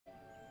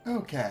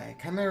Okay,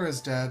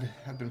 Chimera's dead.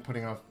 I've been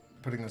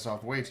putting this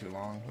off way too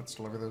long. Let's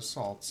deliver those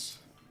salts.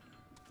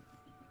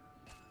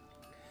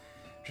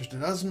 Just a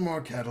dozen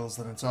more kettles,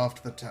 then it's off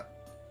to the top.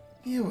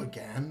 You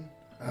again?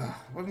 Ugh,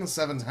 what in the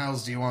seven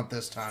hells do you want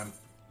this time?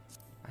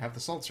 I have the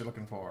salts you're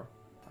looking for.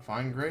 A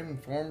fine grain in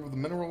form of the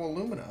mineral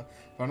alumina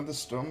found in the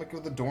stomach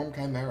of the Dorm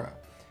Chimera.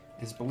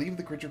 It is believed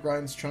the creature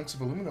grinds chunks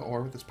of alumina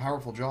ore with its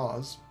powerful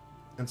jaws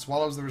and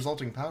swallows the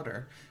resulting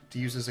powder to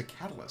use as a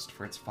catalyst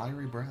for its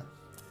fiery breath.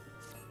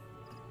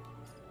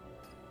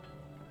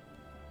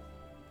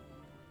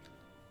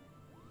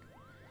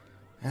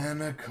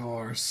 And of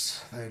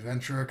course, the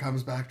adventurer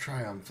comes back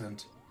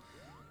triumphant.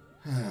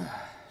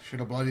 Should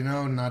have bloody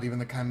known not even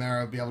the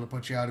Chimera would be able to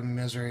put you out of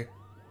misery.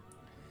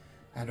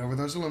 Hand over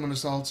those alumina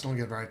salts and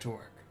we'll get right to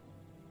work.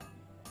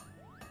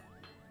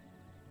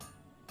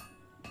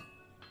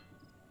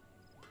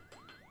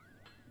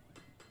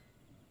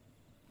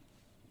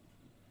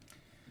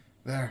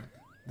 There,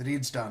 the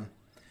deed's done.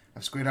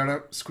 I've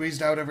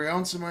squeezed out every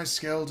ounce of my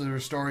skill to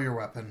restore your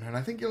weapon, and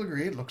I think you'll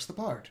agree it looks the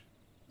part.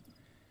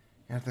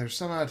 Yet there's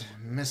somewhat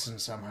missing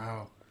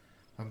somehow.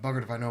 I'm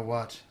buggered if I know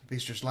what. The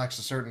beast just lacks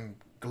a certain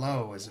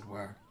glow, as it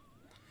were.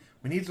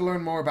 We need to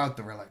learn more about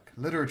the relic.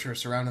 Literature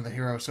surrounding the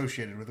hero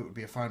associated with it would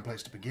be a fine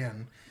place to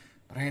begin,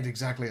 but I ain't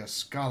exactly a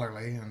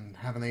scholarly, and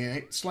haven't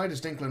the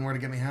slightest inkling where to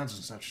get my hands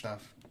on such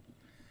stuff.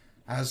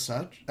 As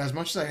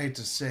much as I hate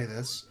to say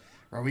this,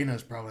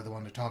 Rowena's probably the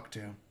one to talk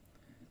to.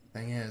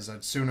 Thing is,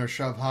 I'd sooner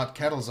shove hot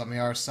kettles up my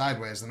arse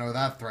sideways than owe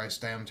that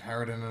thrice-damned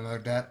harridan another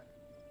debt.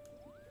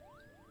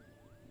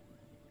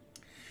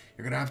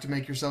 You're gonna have to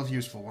make yourself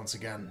useful once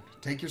again.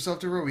 Take yourself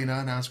to Rowena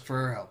and ask for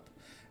her help,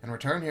 and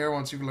return here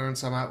once you've learned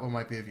some out what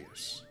might be of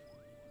use.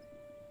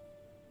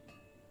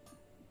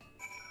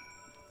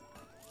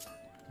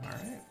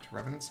 Alright,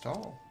 Revenant's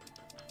Stall.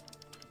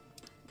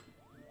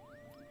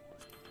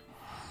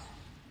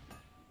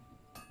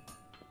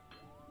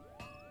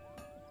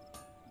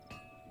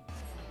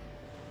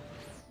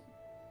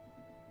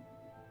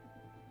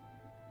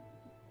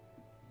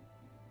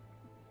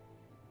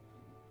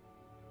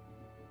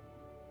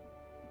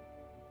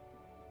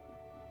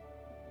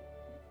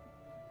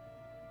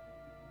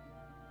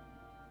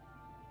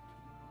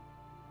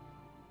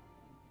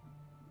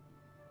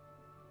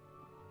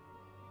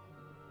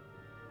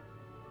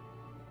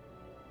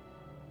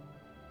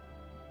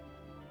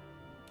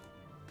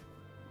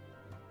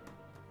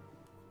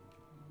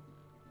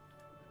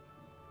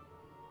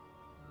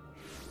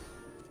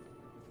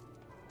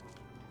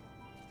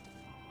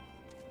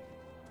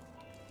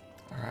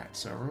 Alright,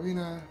 so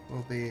Rowena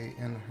will be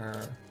in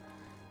her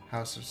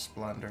House of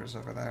Splendors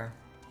over there.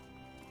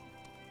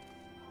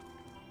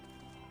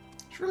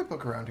 Should really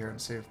poke around here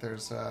and see if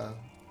there's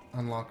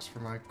unlocks for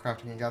my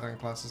crafting and gathering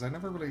classes. I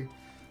never really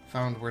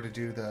found where to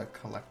do the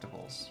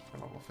collectibles for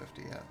level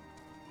 50 yet.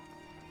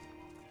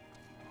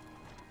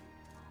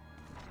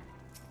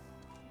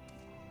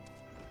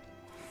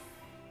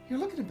 You're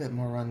looking a bit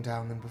more run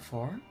down than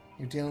before.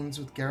 Your dealings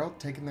with Gerolt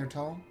taking their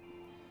toll?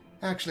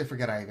 Actually,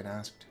 forget I even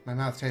asked. My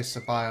mouth tastes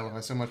of bile if I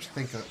so much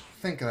think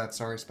of that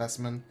sorry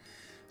specimen.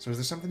 So is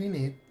there something you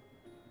need?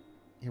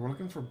 You were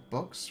looking for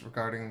books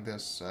regarding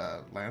this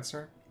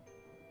Lancer?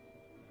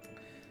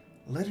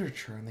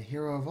 Literature and the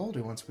hero of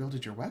Olde once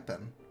wielded your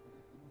weapon.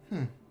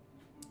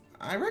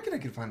 I reckon I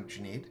could find what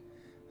you need.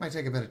 Might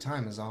take a bit of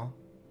time is all.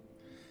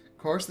 Of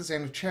course, this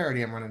ain't a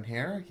charity I'm running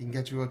here. I can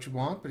get you what you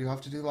want, but you'll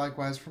have to do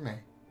likewise for me.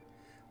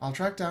 I'll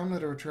track down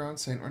literature on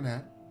Saint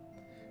Renette.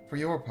 For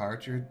your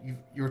part,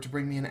 you're to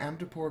bring me an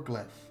Amdapor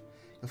glyph.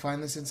 You'll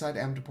find this inside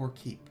Amdapor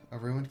Keep, a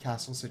ruined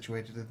castle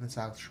situated in the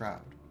South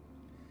Shroud.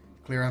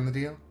 Clear on the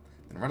deal?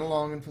 Then run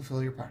along and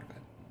fulfill your part of it.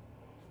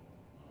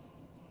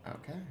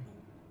 Okay.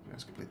 You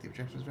must complete the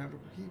objectives of Amdapor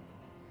Keep. You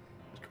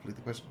must complete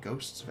the quest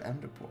Ghosts of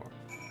Amdapor.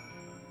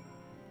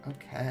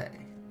 Okay.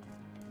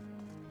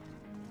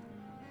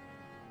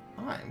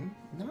 I'm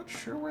not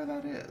sure where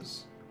that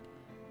is.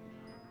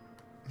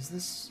 Is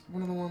this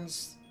one of the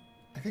ones...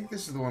 I think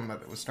this is the one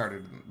that was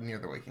started near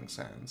the Waking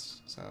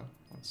Sands, so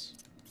let's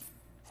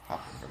hop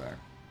over there.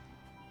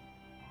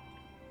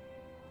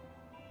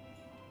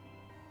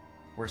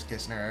 Worst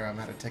case scenario, I'm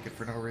at a ticket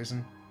for no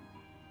reason.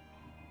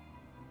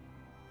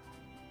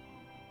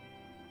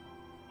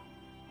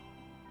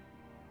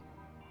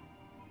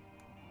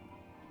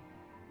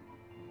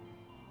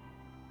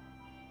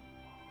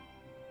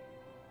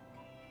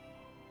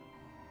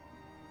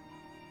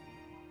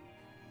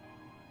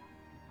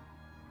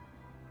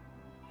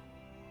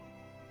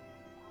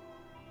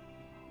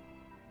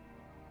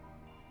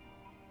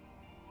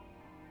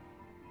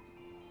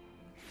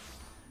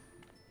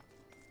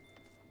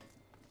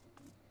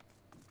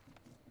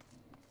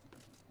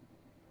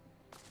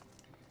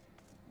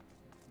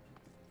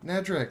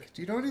 Nedrick,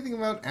 do you know anything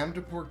about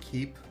Amdapor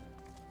Keep?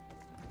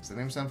 Does the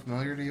name sound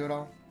familiar to you at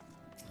all?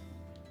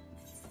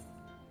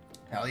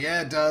 Hell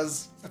yeah, it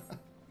does!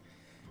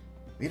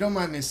 You don't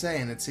mind me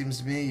saying, it seems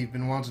to me you've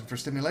been wanted for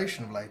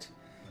stimulation of late.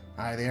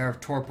 Aye, the air of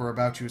torpor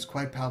about you is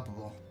quite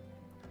palpable.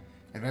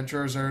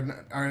 Adventurers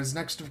are as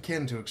next of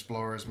kin to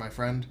explorers, my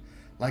friend.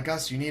 Like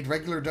us, you need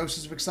regular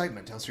doses of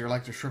excitement, else you're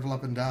like to shrivel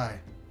up and die.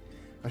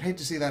 I'd hate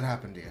to see that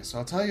happen to you, so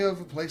I'll tell you of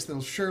a place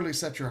that'll surely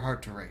set your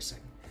heart to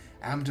racing.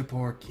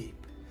 Amdapor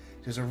Keep.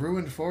 It is a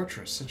ruined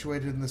fortress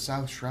situated in the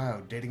South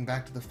Shroud, dating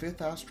back to the 5th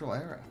Astral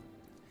Era.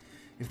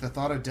 If the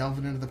thought of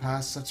delving into the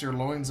past sets your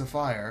loins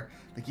afire,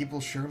 the keep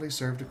will surely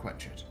serve to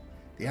quench it.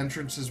 The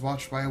entrance is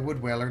watched by a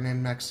wood whaler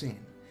named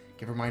Maxine.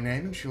 Give her my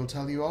name and she will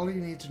tell you all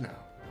you need to know.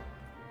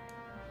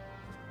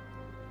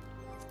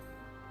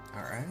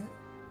 Alright.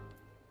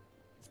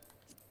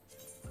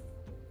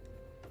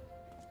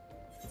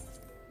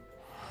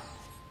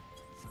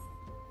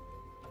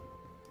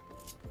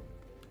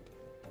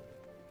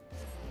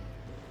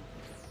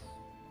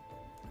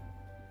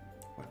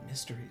 What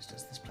mysteries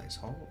does this place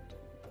hold?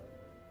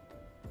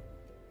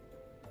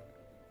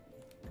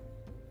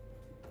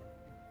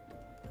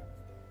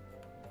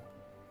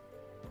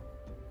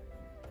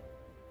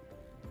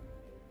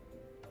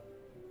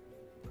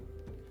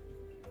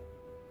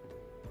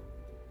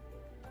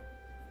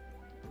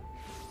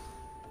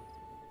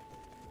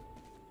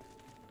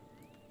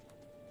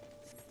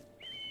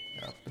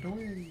 Up and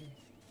away.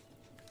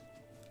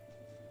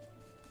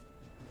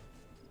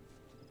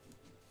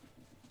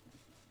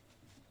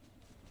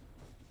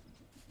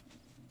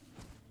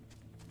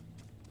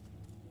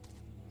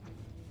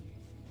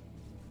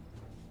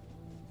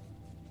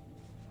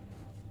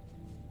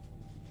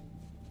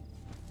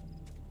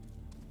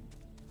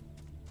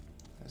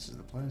 This is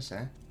the place,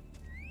 eh?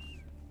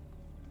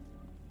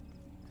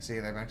 See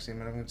you there, Maxime,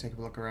 but I'm going to take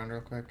a look around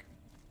real quick.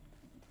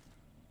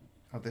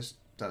 Oh, this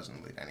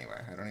doesn't lead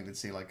anywhere. I don't even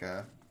see, like,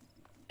 a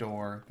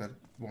door that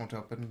won't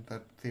open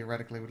that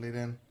theoretically would lead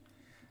in.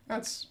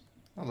 That's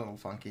a little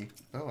funky,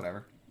 but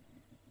whatever.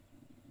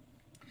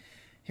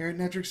 Here at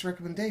Nedric's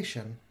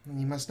recommendation,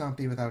 you must not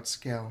be without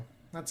skill.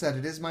 That said,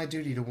 it is my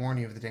duty to warn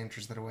you of the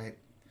dangers that await.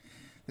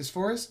 This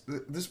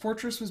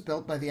fortress was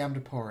built by the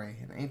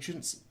Amdapori, an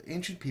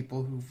ancient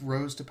people who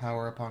rose to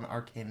power upon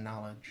arcane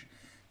knowledge.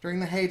 During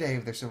the heyday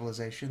of their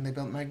civilization, they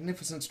built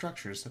magnificent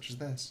structures such as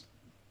this.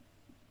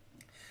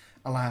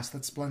 Alas,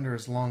 that splendor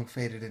has long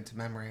faded into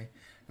memory,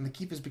 and the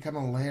keep has become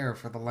a lair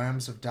for the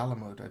Lambs of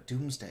Dalamud, a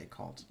doomsday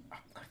cult.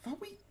 I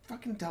thought we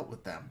fucking dealt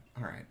with them.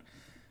 Alright.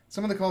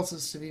 Some of the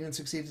cultists have even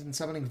succeeded in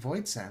summoning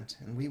Void Scent,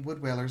 and we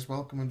wood whalers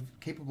welcome and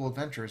capable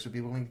adventurers would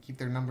be willing to keep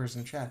their numbers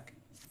in check.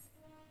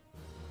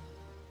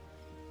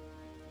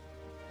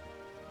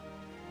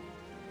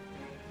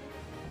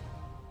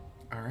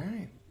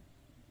 Alright.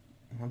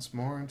 Once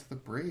more into the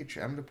breach.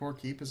 Amdapor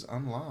Keep is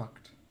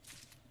unlocked.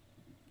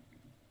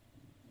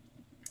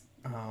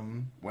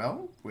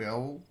 Well,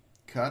 we'll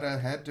cut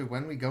ahead to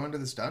when we go into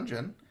this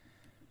dungeon.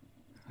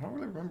 I don't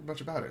really remember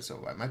much about it,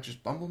 so I might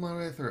just bumble my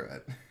way through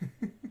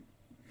it.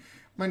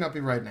 Might not be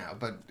right now,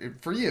 but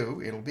for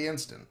you, it'll be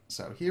instant.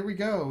 So here we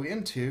go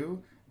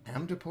into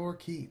Amdapor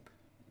Keep.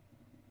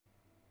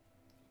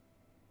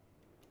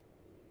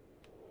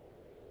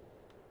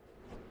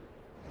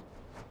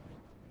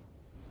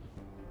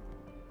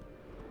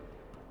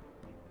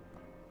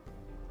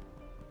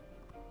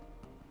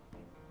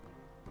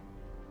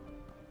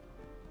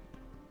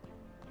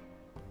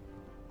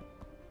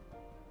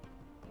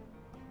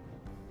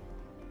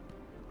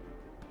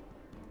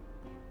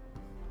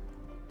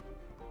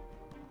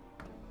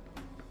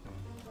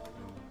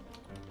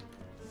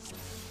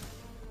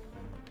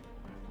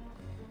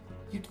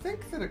 You'd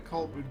think that a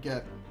cult would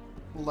get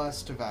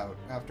less devout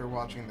after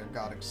watching their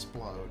god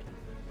explode.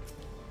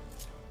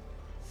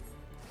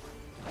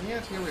 And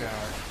yet, here we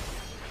are.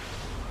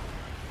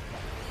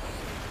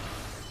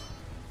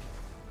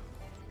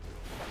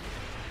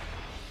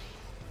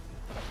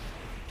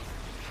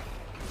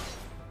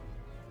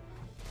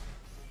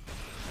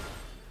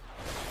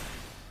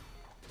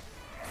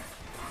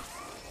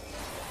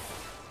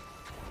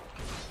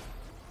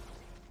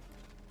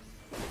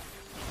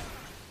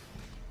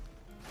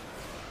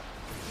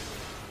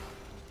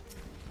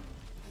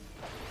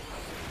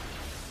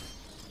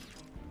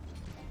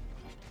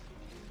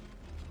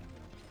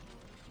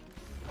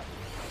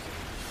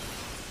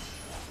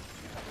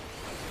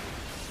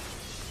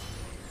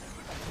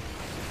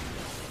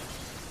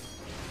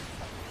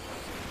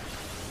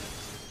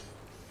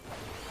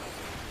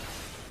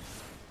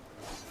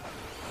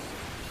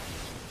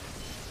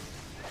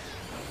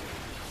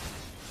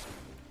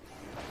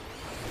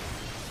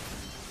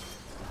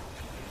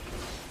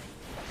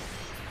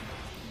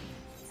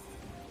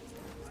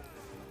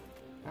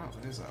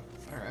 It is up.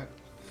 Alright.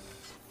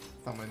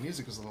 Thought my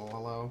music was a little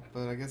low,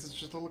 but I guess it's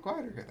just a little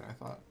quieter here than I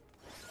thought.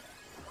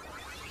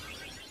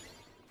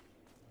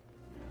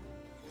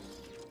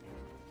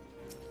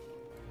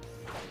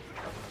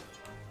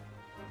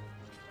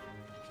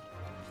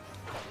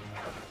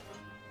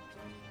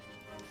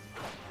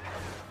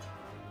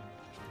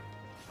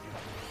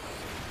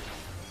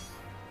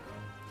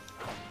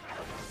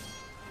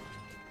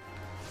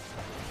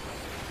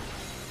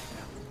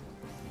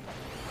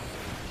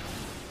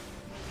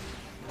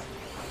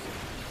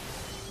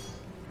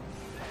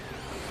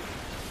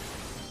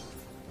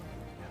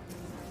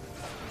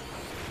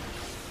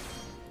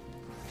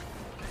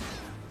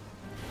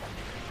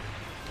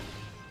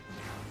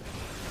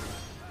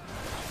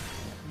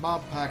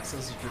 mob packs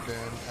as a Dragoon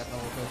at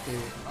level 50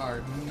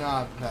 are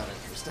not that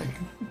interesting.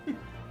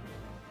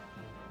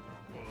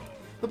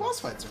 The boss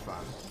fights are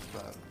fun,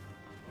 but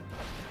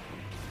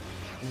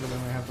you really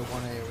only have the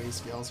one AoE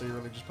skill, so you're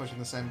really just pushing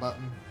the same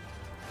button.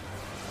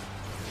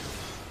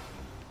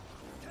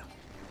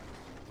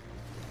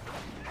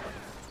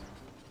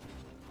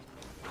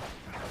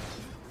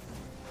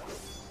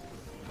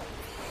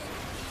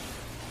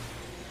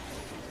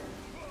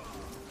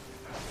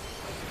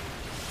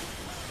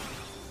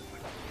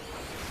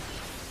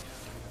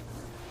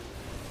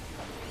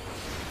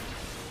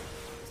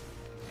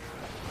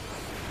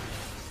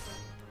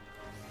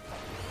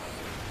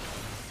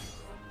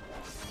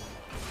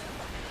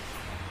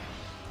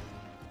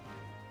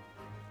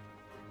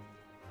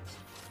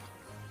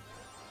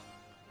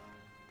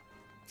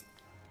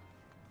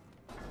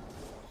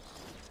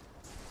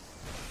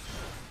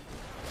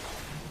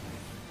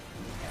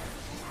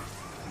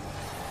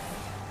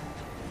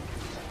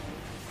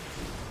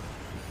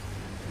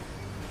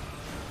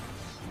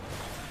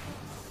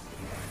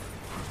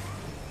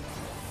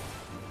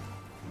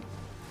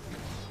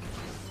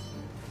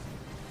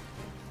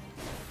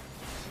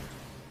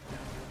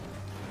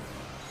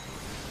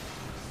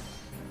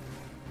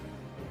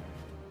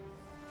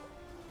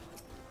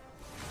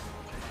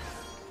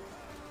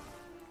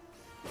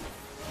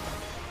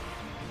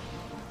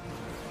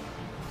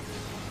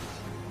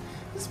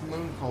 This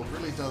Moon Cult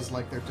really does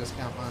like their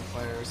discount mod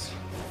players.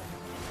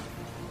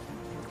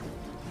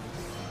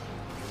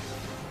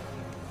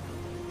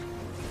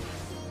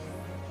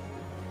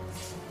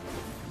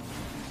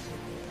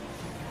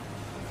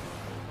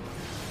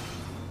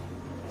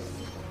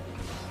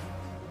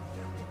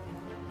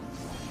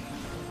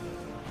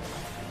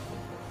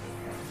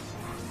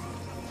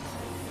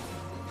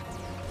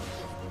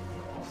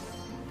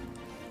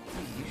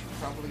 You should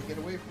probably get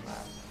away from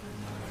that.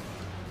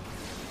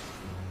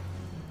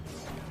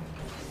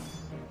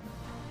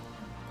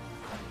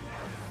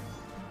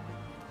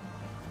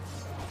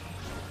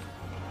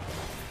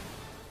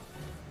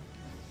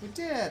 We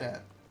did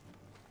it!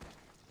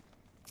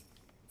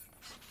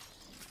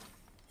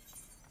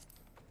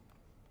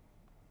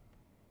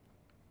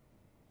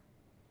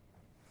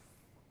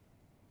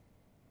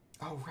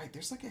 Oh, right,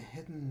 there's like a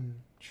hidden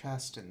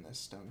chest in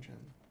this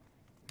dungeon.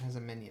 It has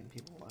a minion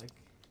people like.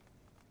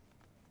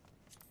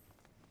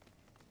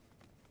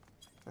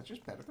 Is that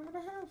just better than what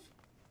I have?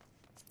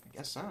 I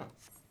guess so.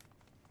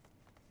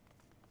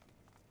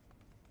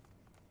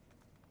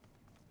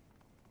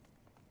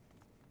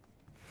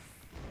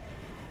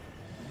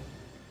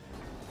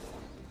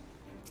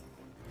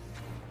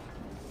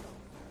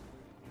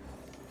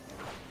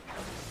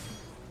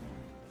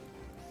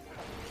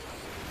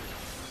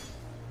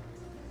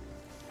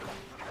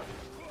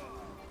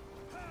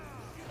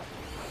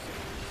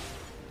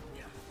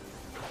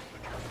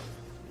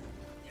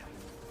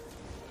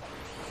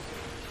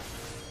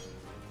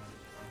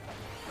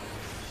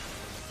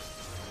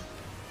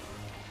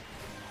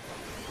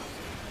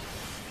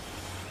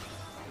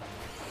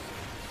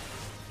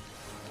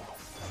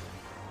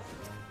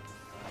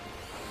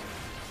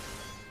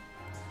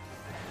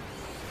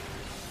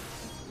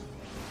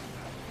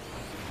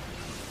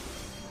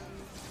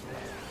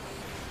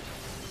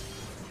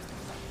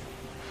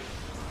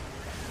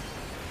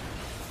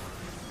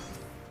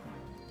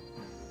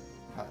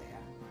 Oh, yeah.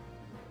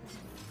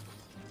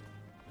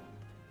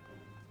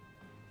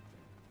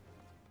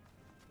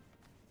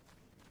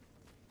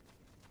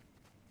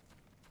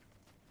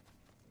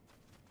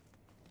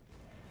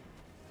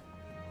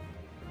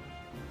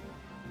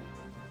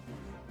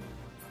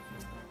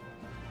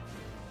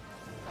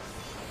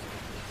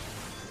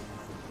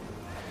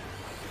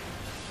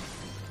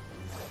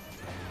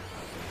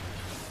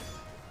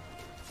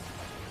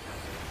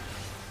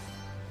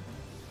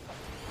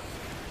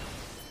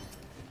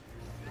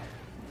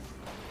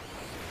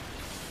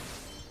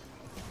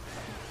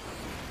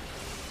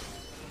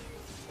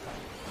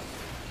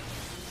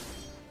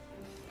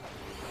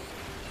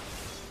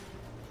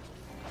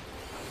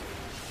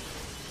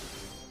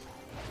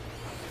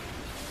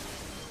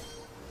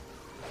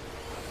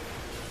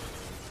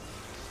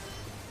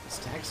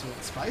 Stacks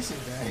with spicy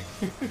day.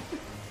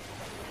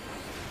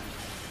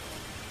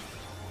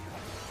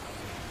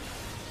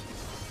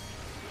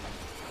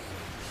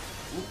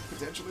 Ooh,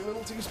 potentially a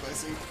little too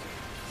spicy.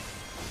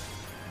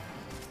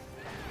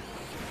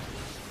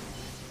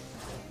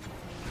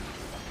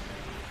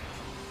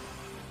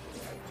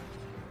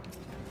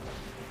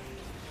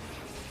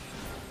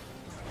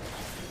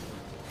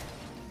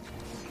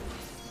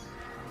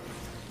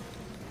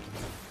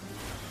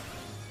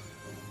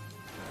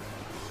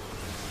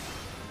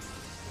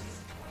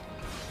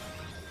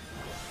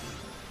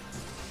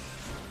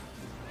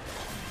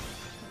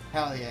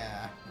 Hell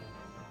yeah.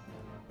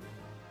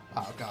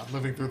 Oh god,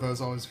 living through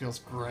those always feels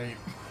great.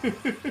 Alright,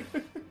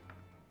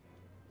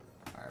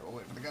 we'll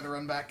wait for the guy to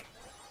run back.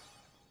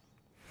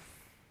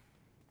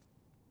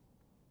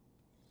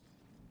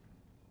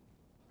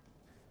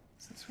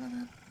 Is this where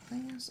that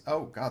thing is?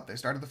 Oh god, they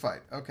started the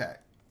fight. Okay.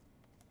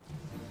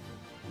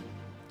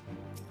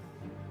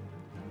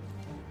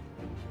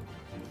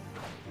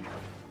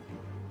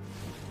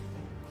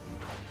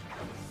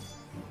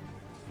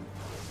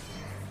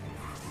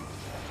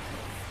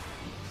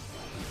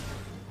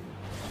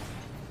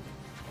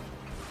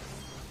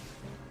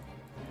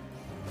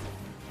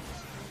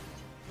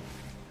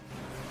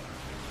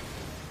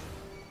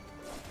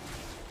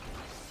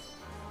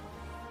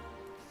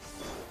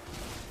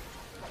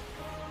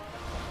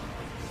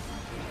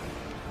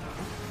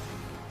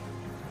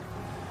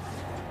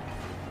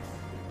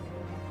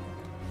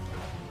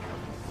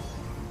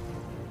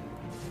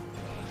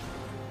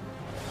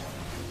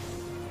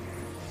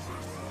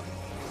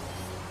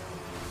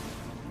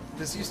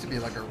 This used to be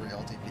like a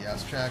real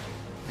DPS check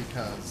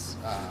because,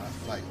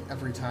 like,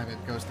 every time it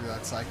goes through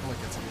that cycle,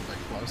 it gets a little bit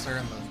closer,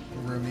 and the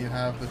room you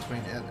have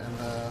between it and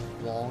the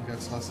wall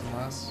gets less and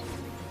less.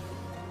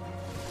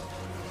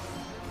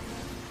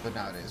 But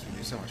nowadays, we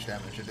do so much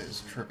damage, it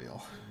is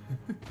trivial.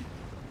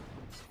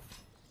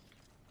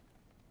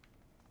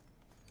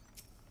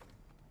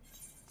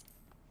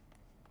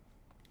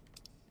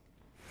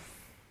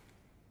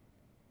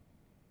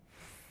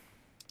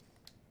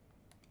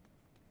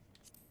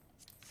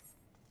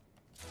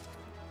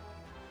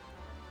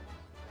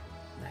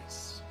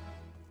 Nice.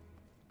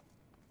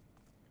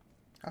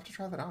 I'll have to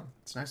try that on.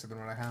 It's nicer than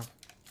what I have.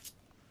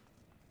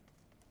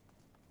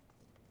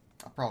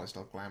 I'll probably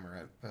still glamour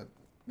it, but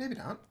maybe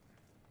not.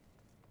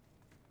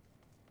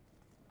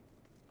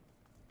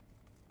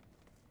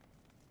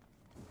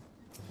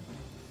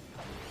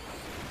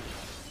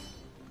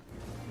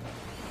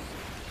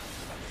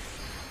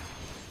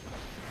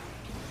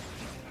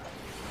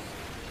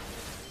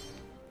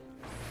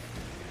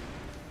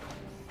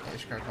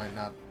 Ishgard might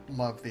not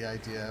love the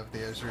idea of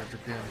the Azure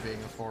Dragoon being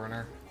a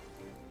foreigner.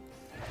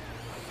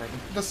 Or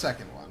the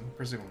second one,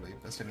 presumably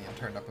Vestinian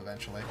turned up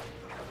eventually.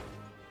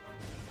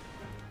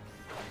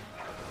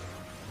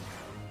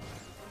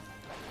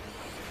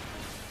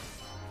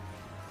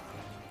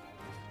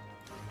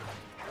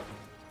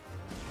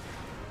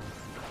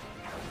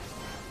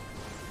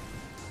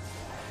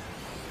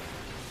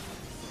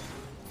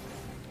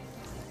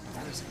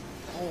 That is an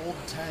old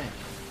tank.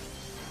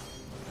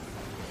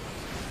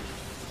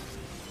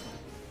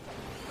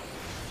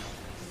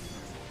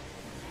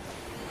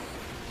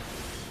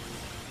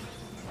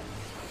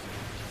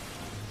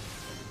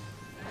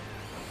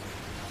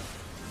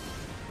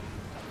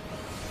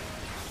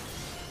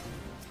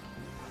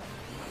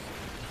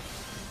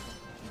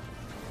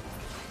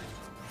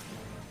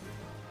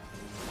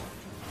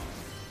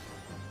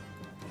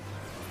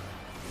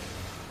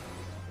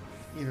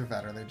 Either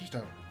that or they just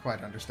don't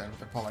quite understand what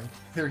they're pulling.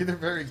 They're either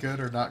very good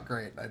or not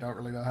great. I don't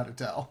really know how to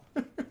tell.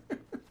 But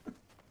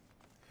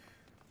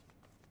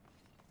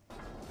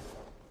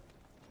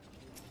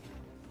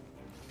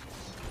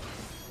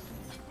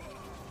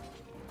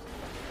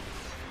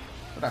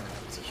I'm in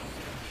that position.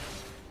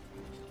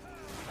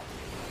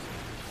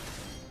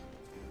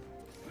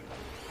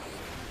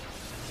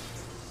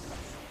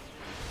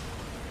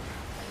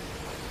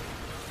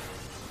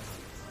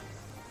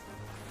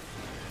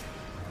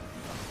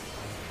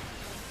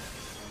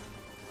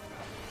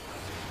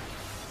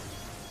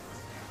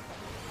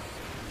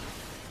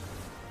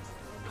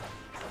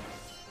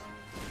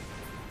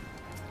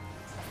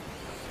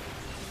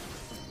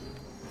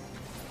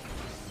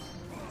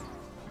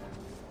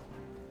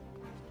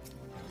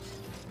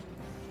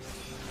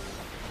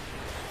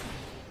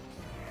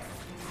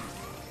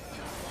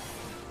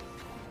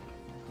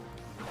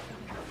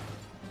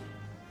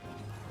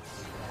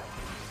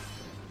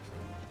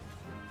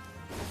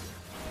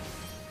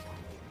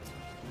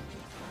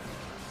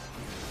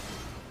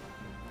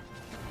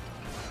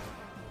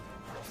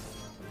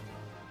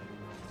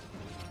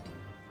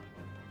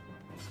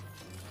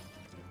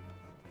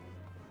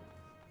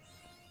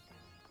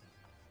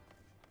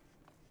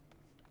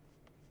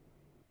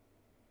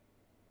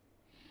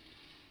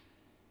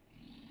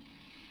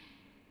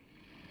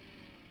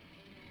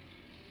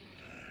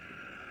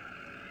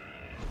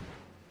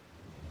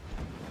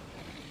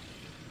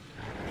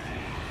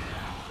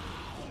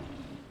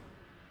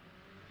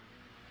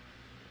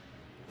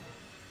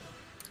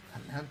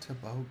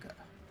 Antiboga.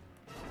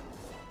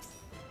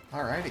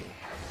 Alrighty.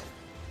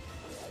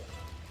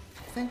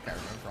 I think I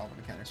remember all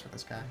the mechanics for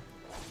this guy.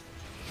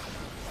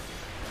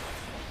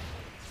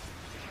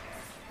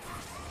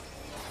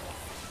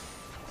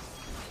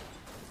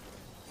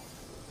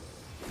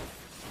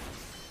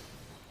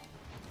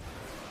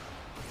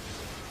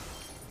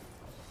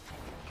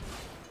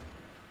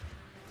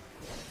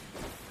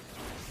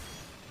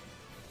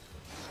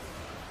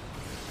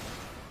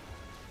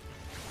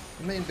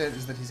 The main bit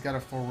is that he's got a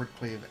forward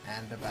cleave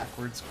and a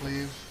backwards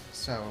cleave,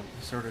 so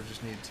you sort of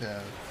just need to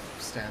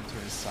stand to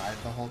his side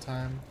the whole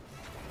time.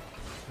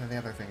 And the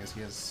other thing is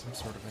he has some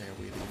sort of AoE that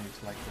you need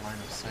to, like, line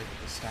of sight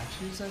with the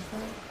statues, I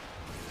think?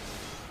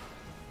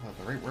 Well, at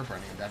the rate we're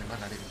burning him down, he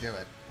might not even do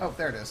it. Oh,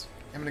 there it is.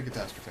 Imminent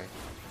catastrophe.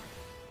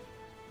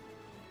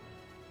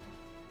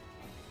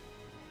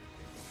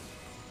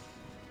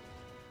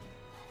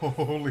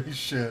 Holy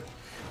shit.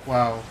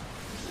 Wow.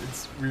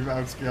 We've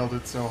outscaled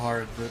it so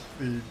hard that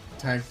the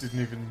tank didn't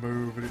even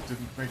move and it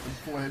didn't make them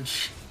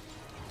flinch.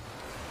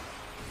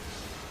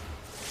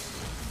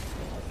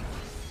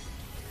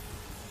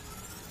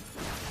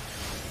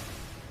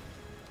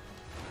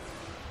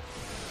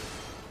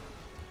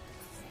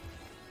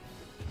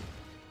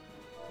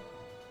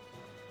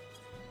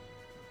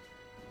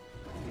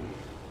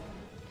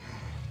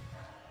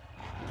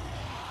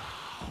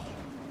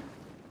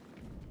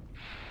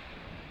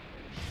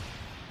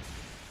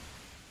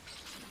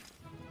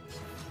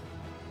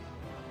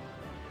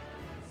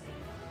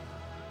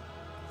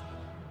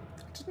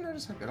 I didn't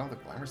notice how good all the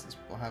glamours these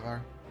people have are.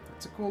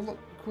 It's a cool,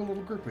 cool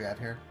little group we had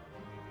here.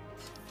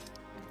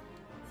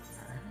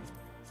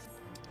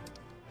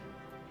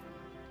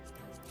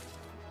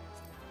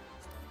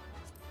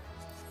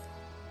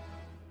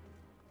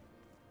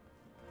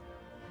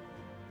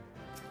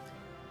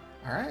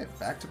 Alright,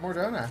 back to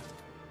Mordona.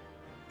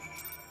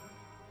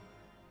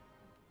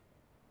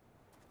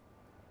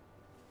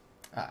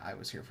 I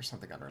was here for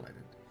something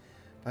unrelated.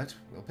 But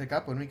we'll pick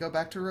up when we go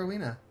back to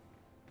Rowena.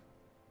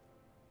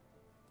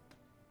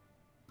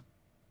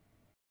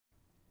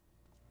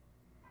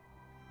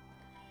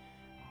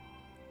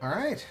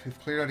 Alright, we've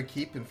cleared out a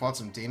keep and fought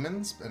some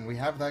demons, and we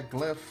have that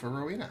glyph for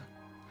Rowena.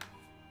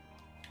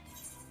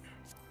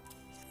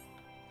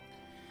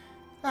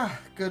 Ah,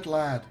 good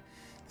lad.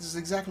 This is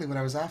exactly what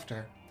I was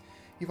after.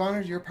 You've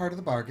honored your part of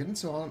the bargain,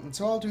 so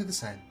I'll do the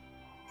same.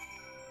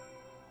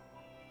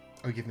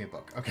 Oh, give me a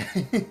book.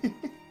 Okay.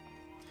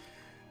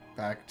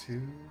 Back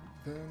to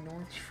the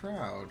North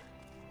Shroud.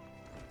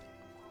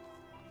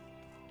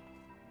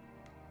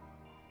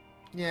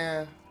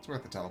 Yeah, it's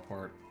worth the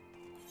teleport.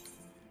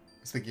 I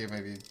was thinking of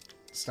maybe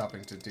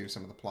stopping to do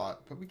some of the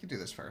plot, but we could do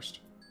this first.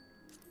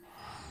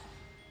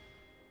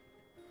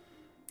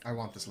 I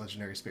want this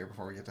legendary spear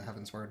before we get to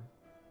Heaven's Word.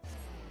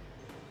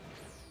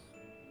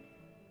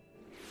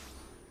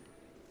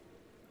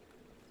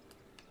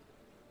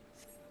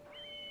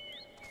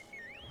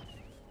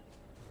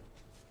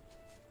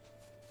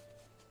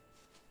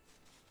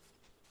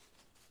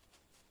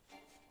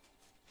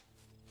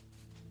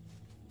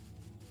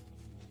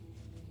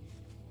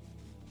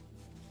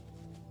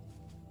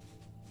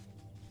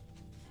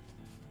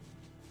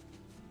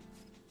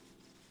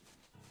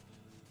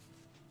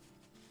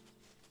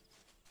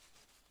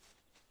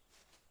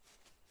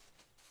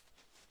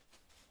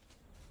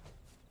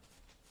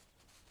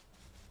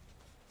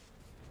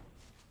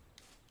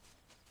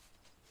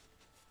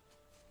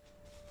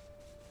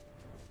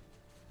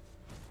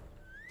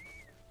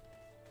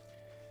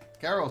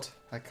 Gerolt,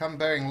 I come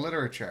bearing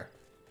literature.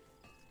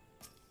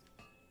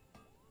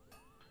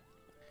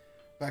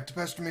 Back to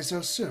pester me so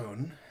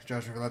soon?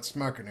 Judging from that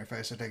smirk on your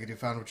face, I take it you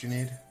found what you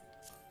need.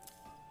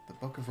 The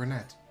Book of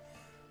Renette.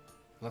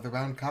 A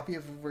leather-bound copy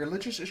of a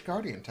religious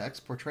Ishgardian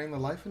text portraying the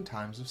life and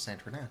times of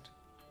Saint Renette.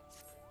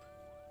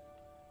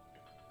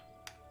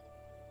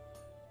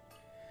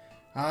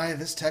 Aye,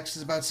 this text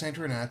is about Saint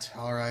Renette,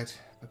 alright.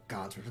 But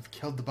gods would have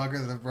killed the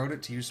bugger that wrote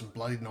it to use some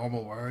bloody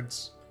normal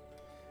words.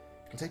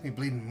 It'll take me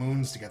bleeding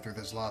moons to get through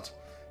this lot.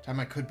 Time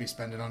I could be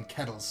spending on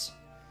kettles.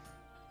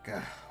 Gah,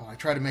 while I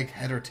try to make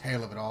head or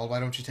tail of it all, why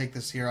don't you take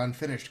this here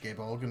unfinished, Gae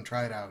Bolg, and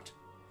try it out?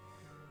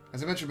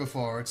 As I mentioned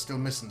before, it's still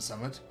missing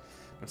somewhat,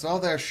 but it's all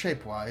there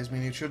shape-wise,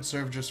 meaning it should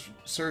serve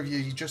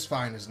you just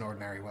fine as an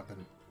ordinary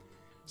weapon.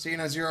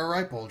 Seeing as you're a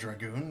ripe old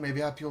dragoon,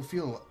 mayhap you'll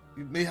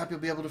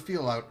be able to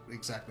feel out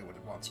exactly what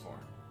it wants for.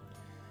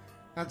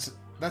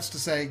 That's to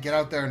say, get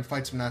out there and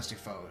fight some nasty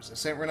foes, as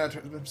Saint Renette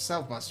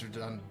himself must have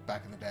done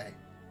back in the day.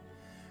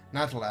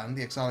 Natalan,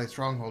 the Ixali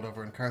stronghold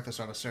over in Carthus,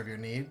 ought to serve your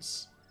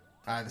needs.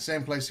 Aye, the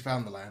same place you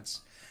found the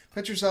lance.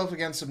 Pitch yourself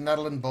against some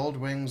Natalan bold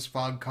wings,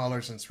 fog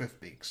collars, and swift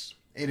beaks.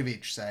 8 of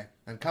each, say,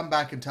 and come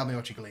back and tell me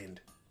what you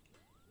gleaned.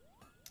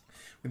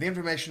 With the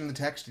information in the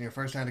text and your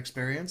first-hand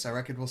experience, I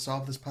reckon we'll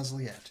solve this puzzle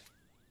yet.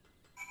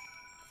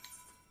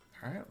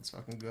 Alright, let's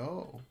fucking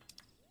go.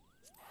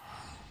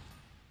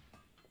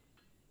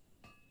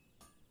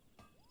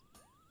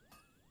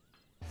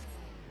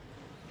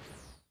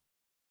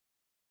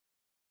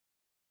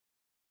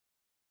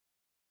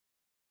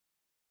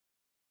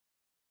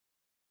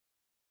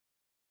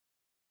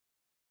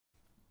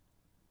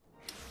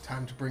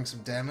 Time to bring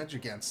some damage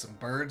against some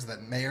birds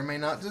that may or may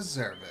not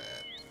deserve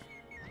it.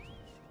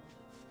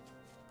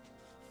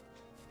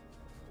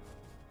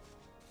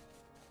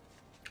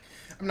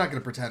 I'm not going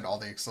to pretend all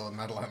the Ixal and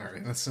Natalan are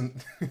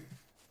innocent.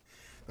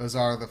 Those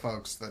are the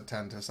folks that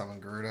tend to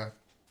summon Garuda.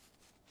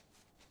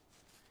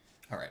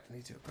 Alright, I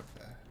need to equip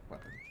the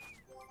weapon.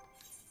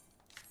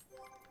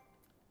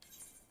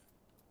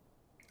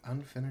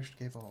 Unfinished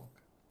Gae Bolg.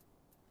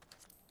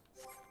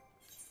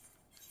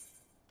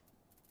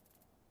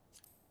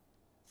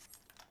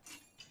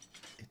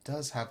 It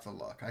does have the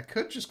look. I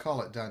could just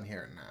call it done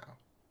here and now.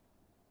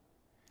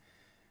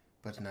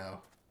 But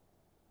no.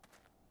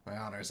 My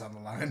honor's on the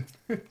line.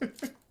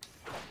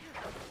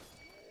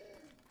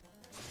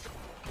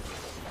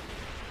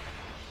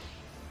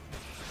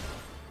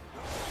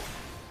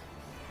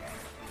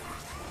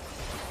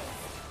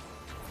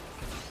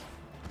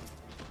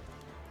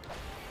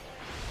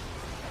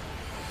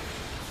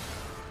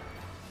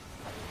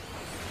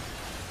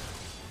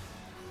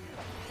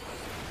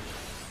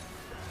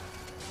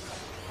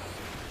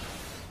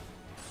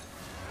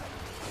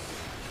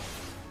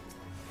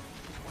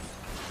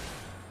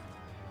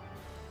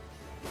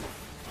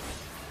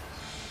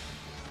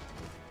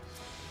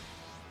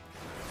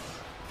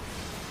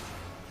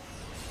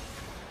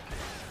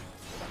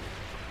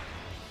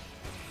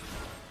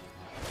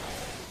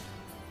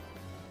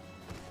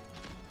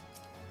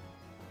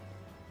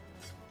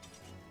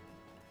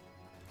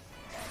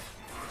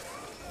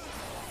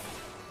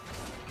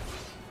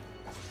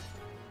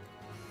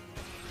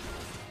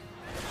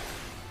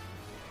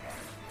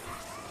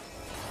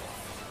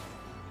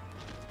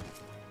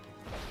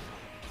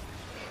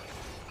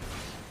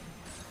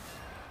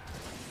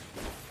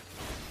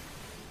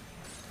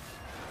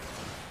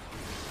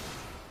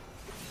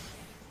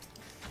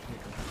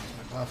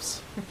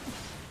 buffs.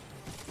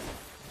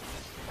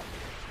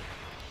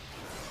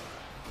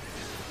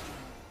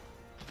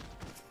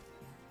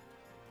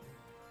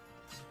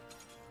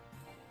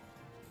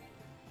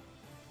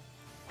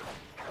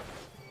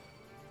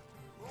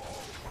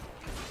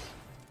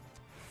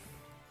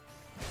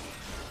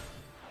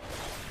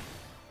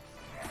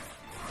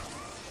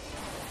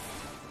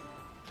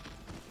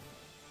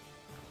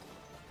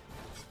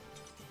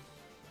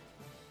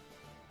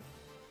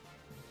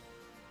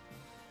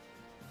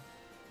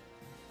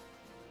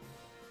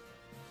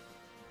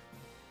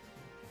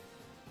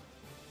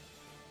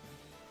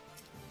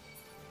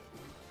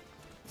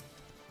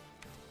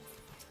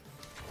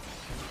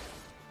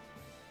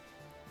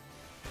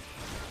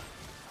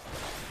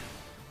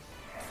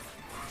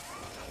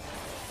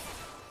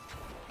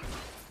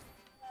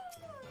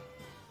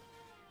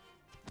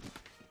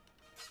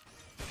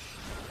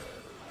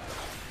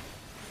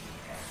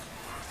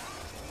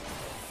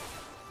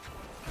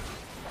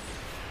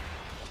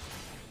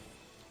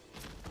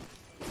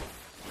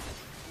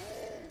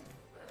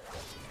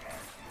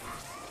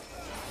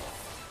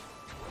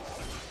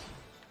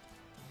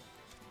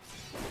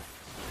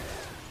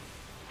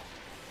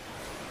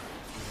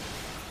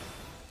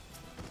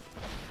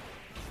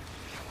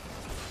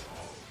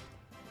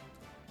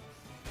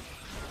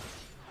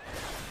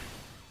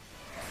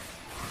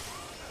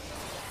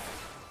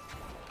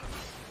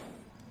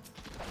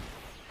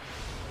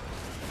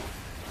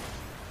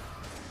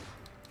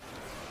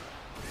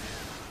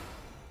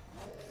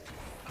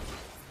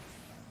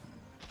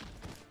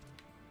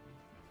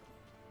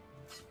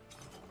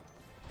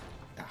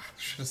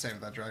 Should have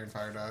saved that Dragon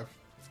Fire dive.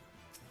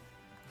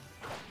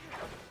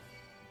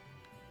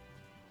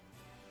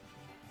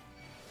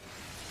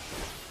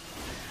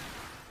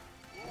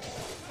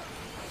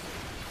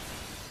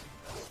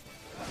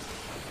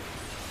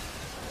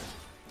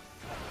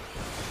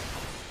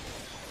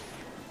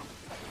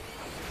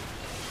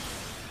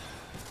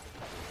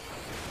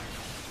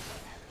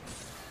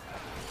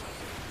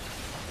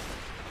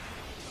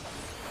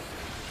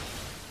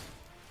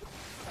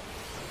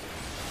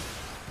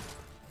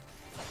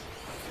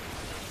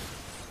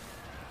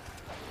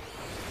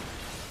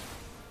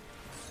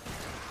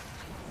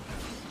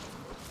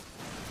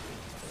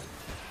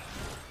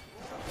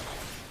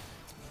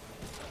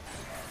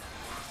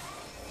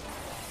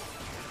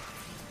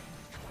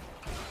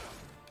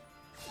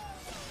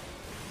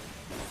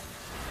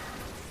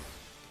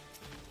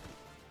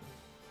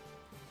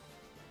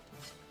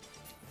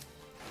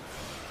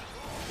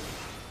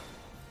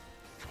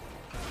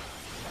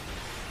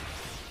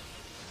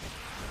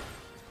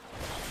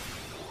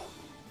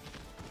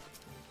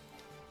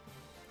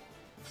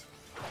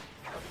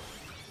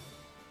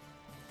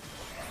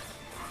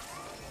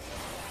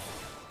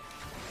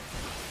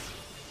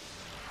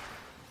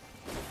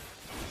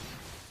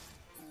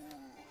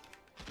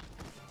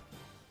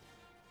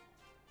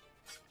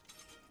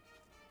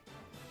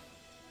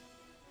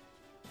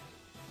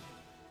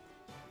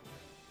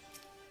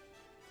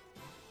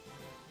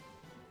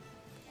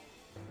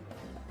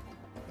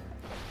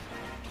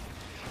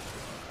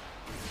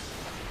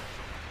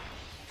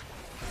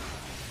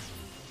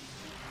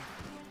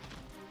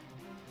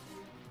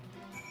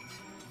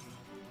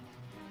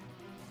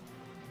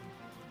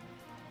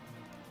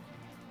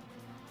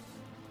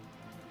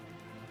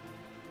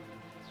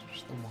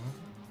 The one?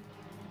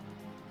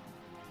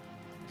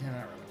 Yeah,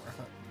 not really worth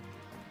it.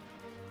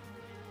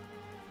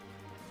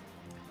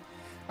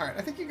 Alright,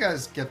 I think you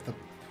guys get the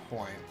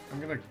point.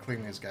 I'm gonna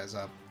clean these guys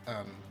up,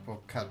 and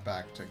we'll cut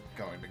back to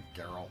going to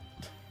Gerolt.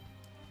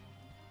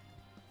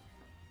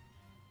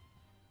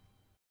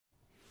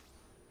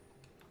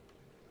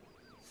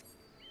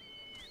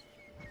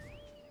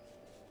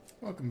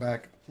 Welcome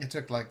back. It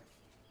took like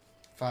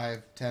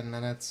 5-10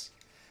 minutes.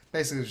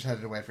 Basically just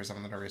had to wait for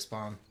someone to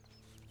respawn.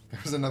 There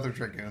was another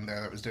Dragoon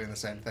there that was doing the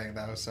same thing,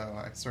 though, so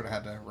I sort of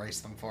had to race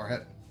them for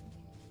it.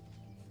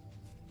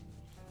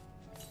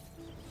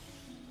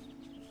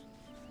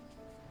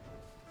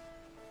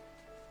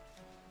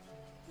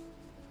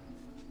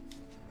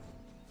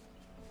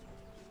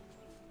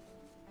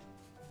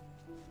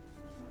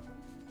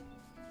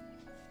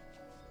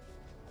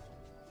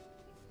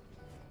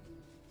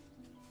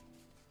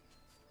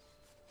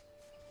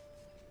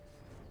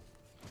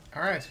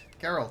 Alright,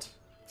 Gerolt.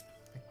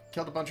 I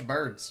killed a bunch of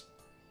birds.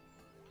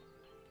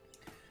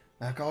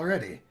 Back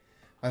already?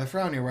 By the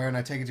frown you're wearing,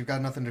 I take it you've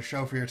got nothing to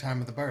show for your time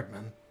with the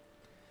birdman.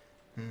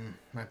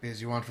 Might be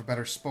as you want for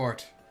better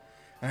sport.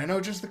 And I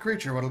know just the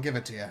creature what'll give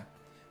it to you.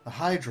 The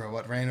Hydra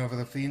what reign over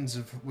the fiends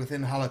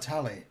within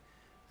Halatali.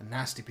 A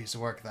nasty piece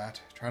of work, that.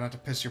 Try not to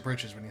piss your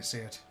britches when you see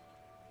it.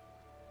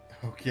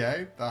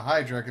 Okay, the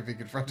Hydra could be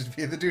confronted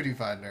via the duty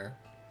finder.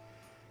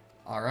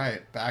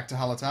 Alright, back to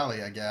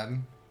Halatali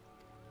again.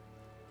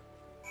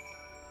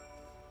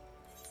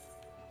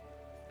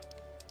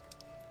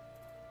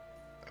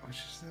 Which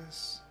is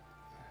this?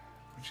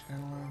 Which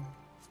kind of line?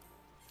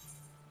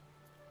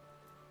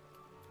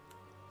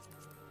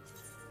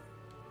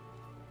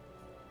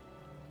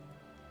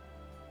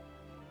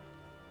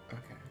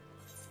 Okay.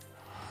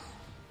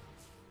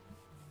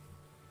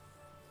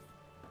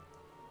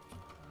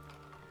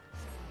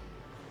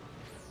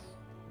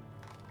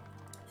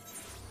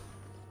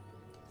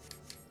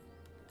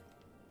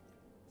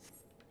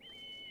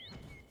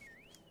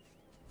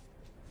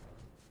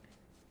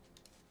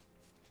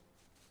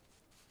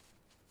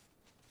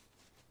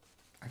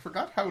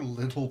 forgot how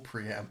little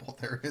preamble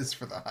there is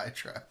for the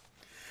Hydra.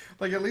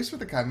 Like, at least with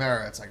the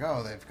Chimera, it's like,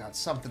 oh, they've got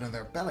something in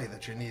their belly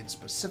that you need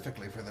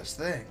specifically for this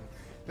thing.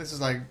 This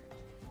is like,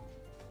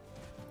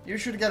 you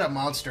should get a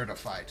monster to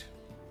fight.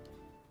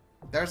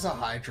 There's a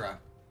Hydra.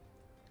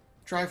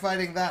 Try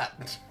fighting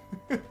that.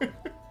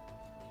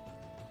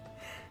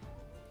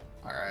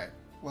 Alright,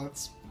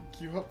 let's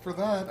queue up for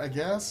that, I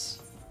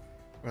guess.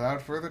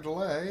 Without further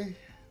delay,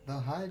 the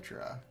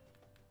Hydra.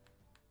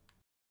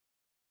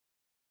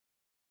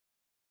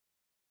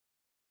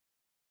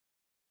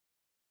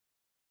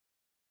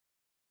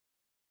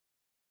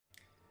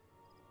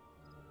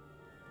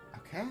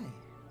 Okay,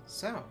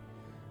 so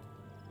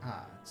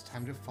it's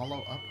time to follow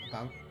up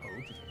about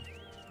Odin.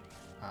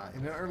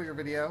 In an earlier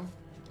video,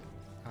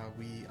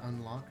 we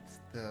unlocked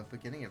the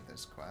beginning of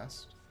this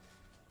quest,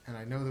 and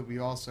I know that we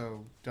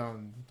also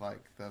done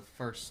like the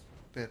first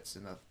bits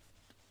in a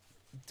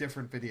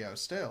different video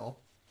still.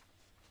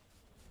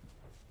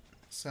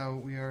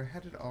 So we are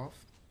headed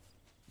off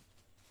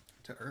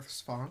to Earth's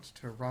Font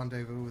to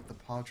rendezvous with the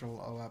Podril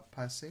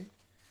Oapesi.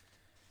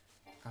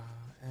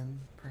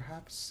 And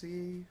perhaps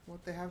see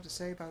what they have to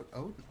say about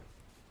Odin.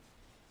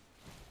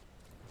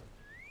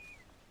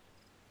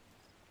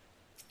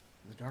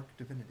 The Dark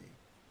Divinity.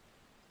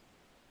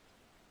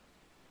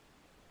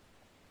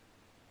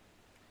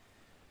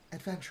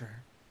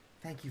 Adventurer,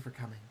 thank you for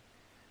coming.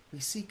 We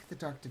seek the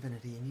Dark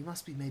Divinity, and you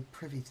must be made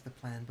privy to the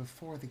plan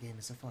before the game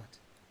is afoot.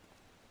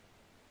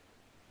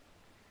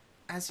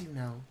 As you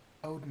know,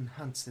 Odin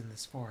hunts in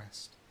this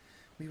forest.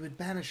 We would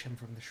banish him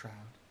from the Shroud.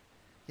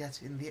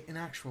 Yet, in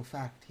actual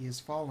fact, he has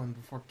fallen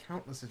before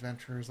countless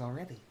adventurers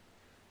already.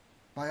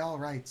 By all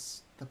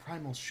rights, the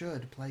primal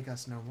should plague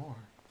us no more.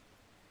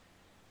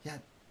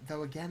 Yet,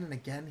 though again and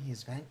again he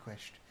is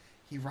vanquished,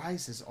 he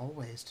rises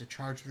always to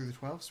charge through the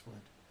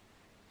Twelveswood.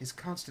 His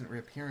constant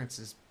reappearance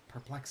is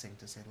perplexing,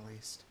 to say the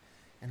least,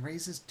 and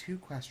raises two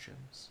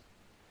questions.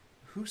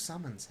 Who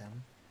summons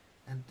him,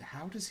 and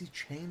how does he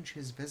change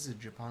his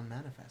visage upon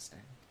manifesting?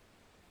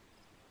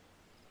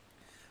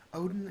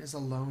 Odin is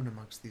alone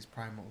amongst these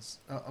primals,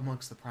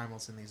 amongst the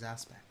primals in these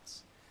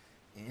aspects.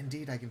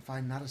 Indeed, I can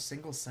find not a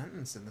single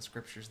sentence in the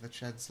scriptures that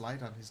sheds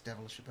light on his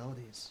devilish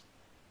abilities.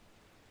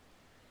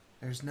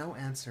 There is no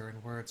answer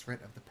in words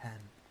writ of the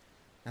pen.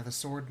 Now the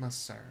sword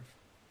must serve.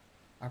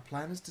 Our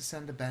plan is to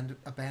send a band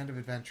of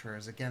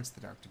adventurers against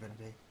the Dark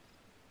Divinity.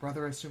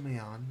 Brother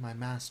Asumion, my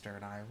master,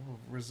 and I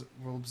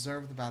will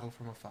observe the battle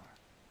from afar.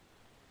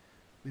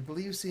 We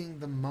believe seeing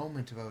the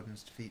moment of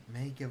Odin's defeat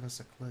may give us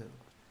a clue,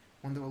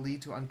 one that will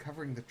lead to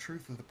uncovering the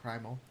truth of the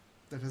primal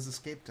that has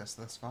escaped us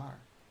thus far.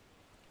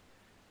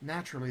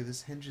 Naturally,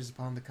 this hinges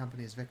upon the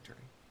company's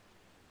victory.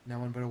 No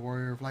one but a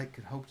warrior of light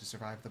could hope to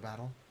survive the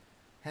battle.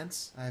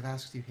 Hence, I have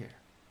asked you here.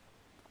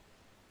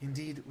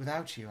 Indeed,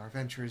 without you, our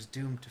venture is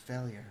doomed to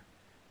failure.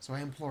 So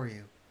I implore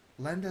you,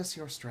 lend us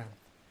your strength.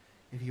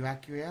 If you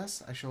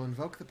acquiesce, I shall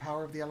invoke the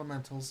power of the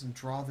elementals and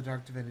draw the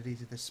Dark Divinity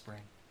to this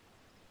spring.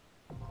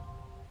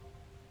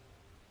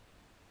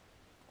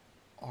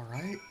 All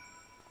right.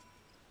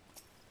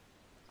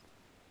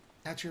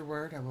 At your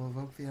word, I will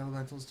evoke the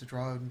elementals to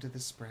draw Odin to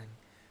this spring.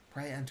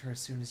 Pray enter as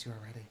soon as you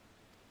are ready.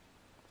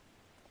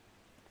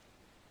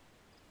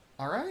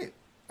 All right.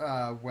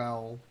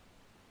 Well,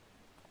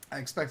 I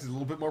expected a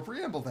little bit more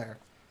preamble there.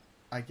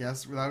 I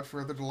guess without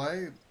further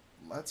delay,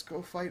 let's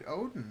go fight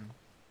Odin.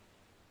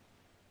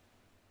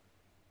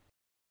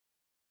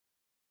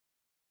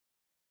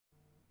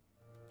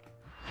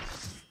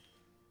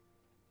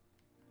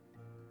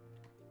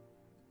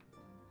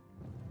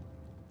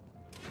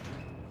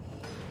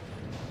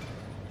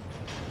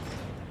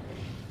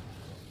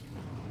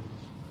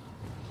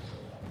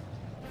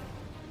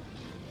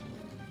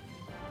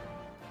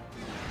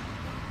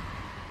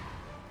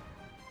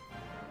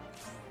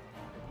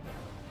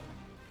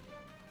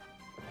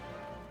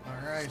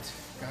 Alright,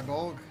 Gae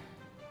Bolg,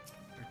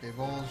 or Gae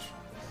Bolg,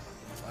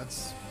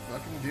 let's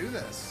fucking do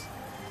this.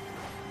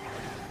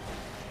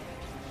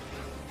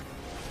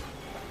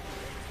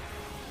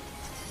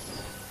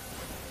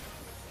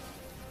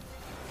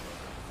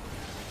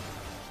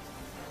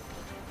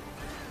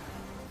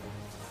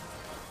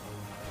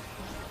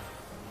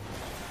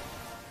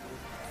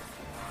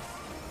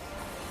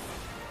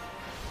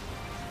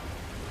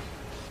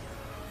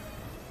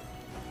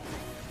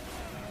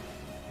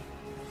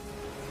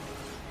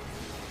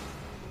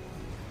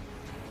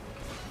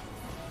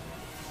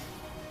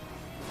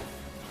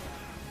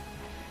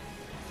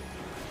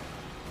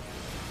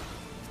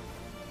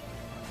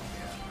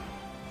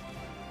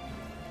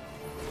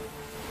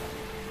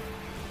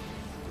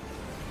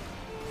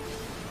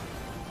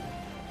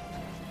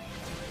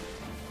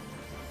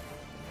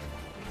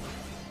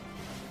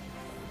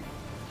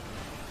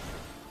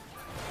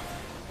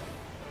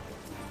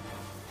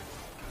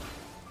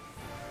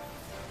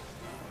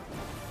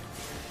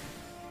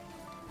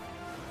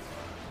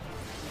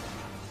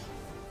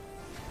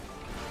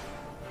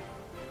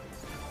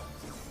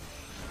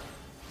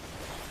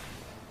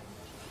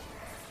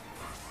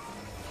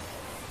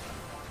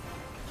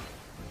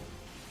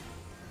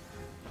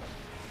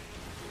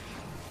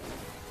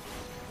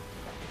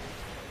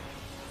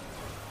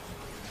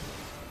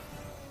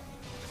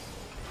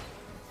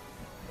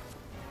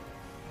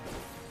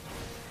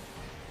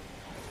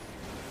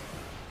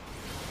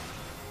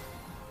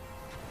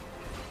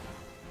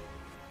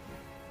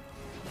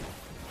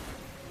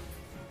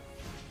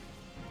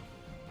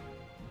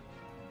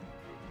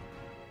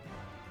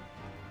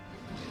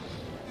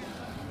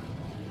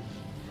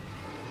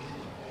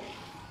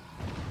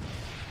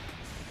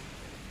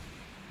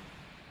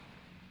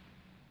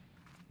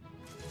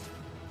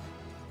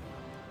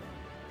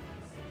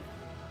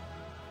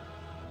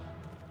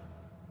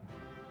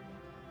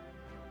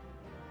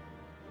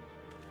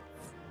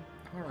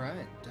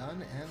 Alright,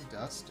 done and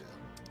dusted.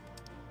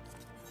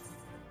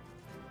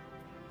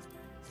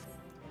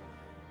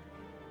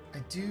 I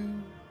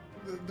do...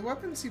 The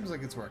weapon seems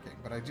like it's working,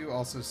 but I do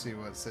also see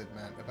what Sid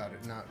meant about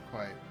it not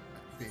quite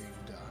being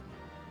done.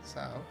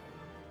 So,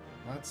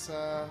 let's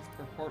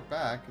report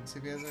back and see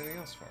if he has anything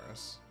else for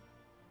us.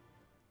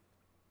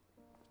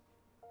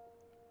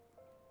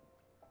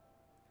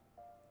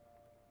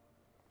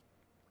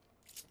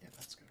 Yeah,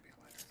 that's going to be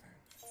a lighter thing.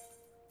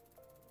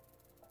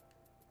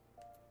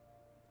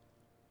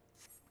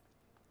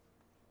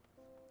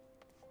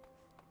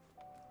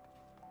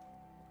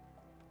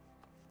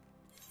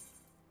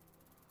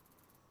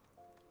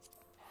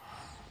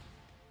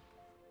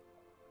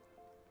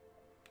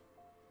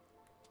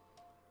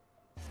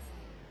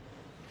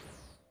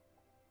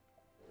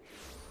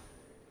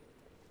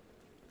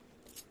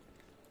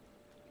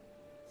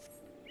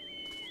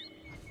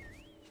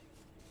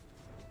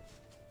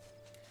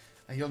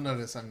 You'll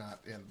notice I'm not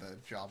in the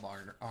job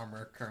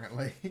armor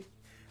currently.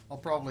 I'll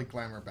probably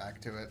clamber back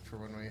to it for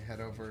when we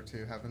head over to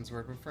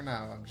Heavensward, but for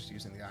now I'm just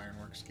using the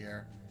Ironworks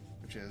gear,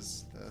 which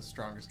is the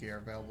strongest gear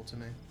available to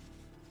me.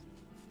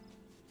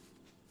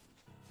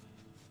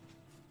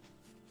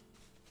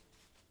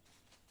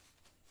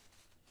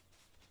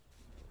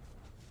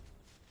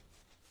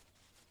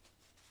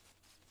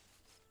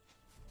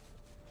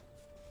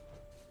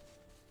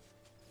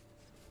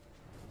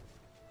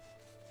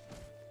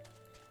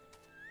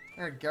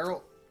 Alright,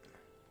 Gerolt.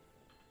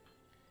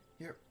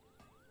 You're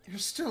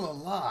still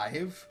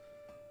alive?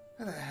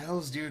 How the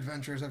hells do you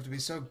adventurers have to be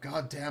so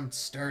goddamn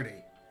sturdy?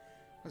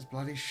 I was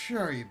bloody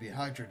sure you'd be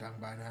Hydra dung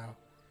by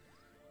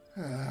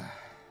now.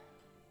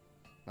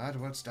 But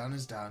what's done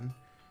is done.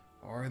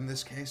 Or in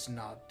this case,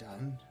 not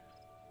done.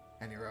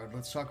 Any road,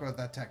 let's talk about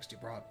that text you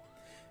brought.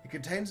 It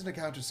contains an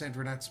account of Saint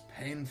Renette's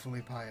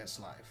painfully pious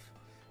life.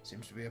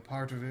 Seems to be a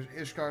part of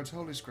Ishgard's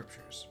holy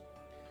scriptures.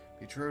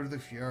 Be true to the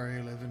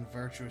fury, live in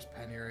virtuous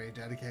penury,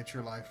 dedicate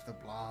your life to the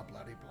blah,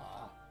 bloody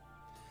blah.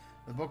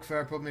 The book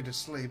fair put me to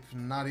sleep,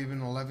 and not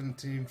even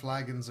 11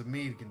 flagons of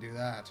mead can do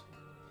that.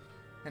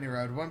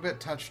 Anyway, one bit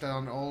touched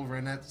on old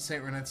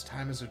Saint Renette's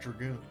time as a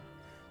dragoon.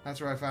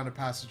 That's where I found a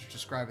passage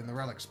describing the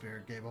relic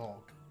spear, Gae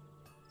Bolg.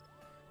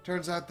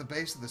 Turns out the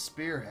base of the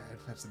spearhead,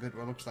 that's the bit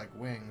what looks like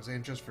wings,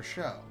 ain't just for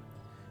show.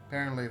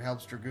 Apparently it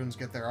helps dragoons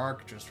get their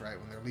arc just right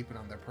when they're leaping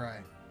on their prey.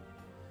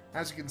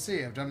 As you can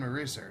see, I've done my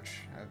research.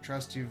 I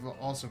trust you've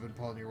also been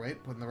pulling your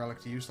weight, putting the relic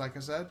to use like I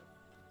said.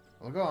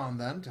 Well, go on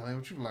then, tell me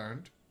what you've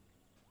learned.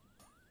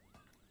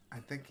 I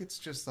think it's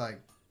just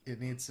like, it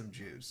needs some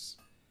juice.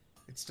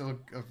 It's still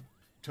a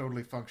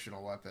totally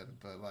functional weapon,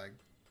 but like,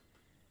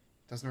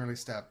 doesn't really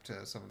step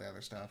to some of the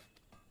other stuff.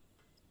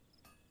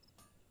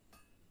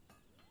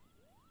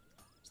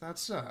 Is that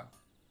so?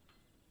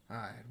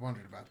 I had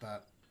wondered about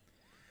that.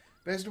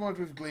 Based on what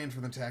we've gleaned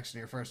from the text and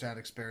your first-hand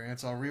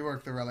experience, I'll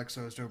rework the relic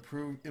so as to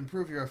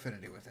improve your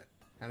affinity with it.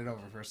 Hand it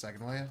over for a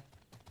second, will you?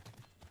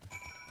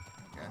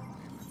 Okay,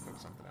 maybe cook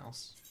something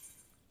else.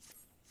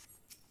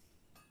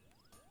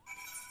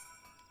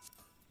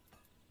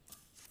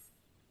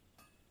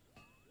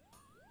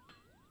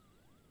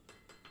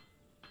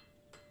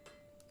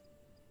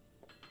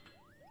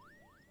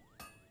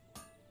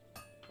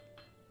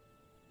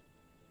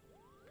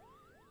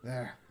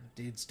 There,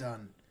 the deed's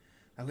done.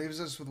 That leaves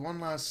us with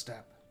one last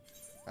step.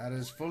 That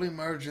is, fully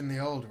merging the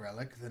old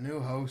relic, the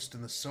new host,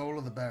 and the soul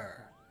of the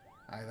bearer.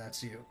 Aye,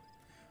 that's you.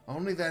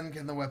 Only then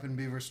can the weapon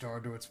be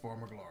restored to its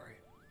former glory.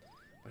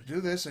 But to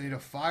do this, I need a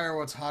fire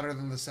what's hotter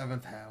than the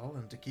seventh hell,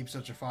 and to keep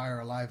such a fire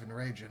alive and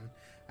raging,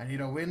 I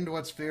need a wind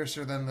what's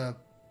fiercer than the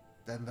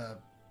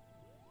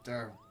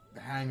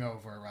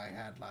hangover I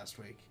had last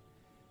week.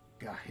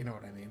 Gah, you know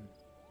what I mean.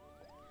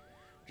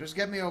 Just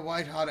get me a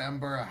white-hot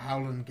ember, a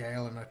howling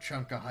gale, and a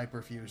chunk of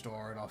hyperfused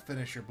ore, and I'll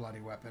finish your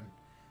bloody weapon.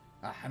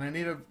 And I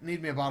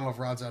need me a bottle of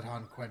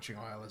Radzat quenching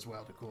oil as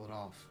well to cool it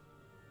off.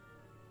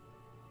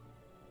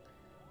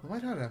 The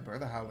white-hot ember,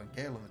 the howling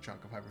gale, and the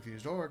chunk of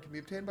hyperfused ore can be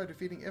obtained by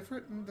defeating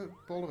Ifrit in the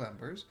Bowl of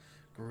Embers,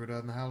 Garuda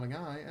in the Howling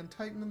Eye, and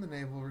Titan in the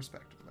Navel,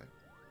 respectively.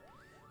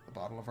 The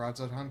bottle of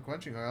Radzat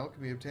quenching oil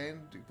can be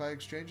obtained by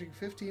exchanging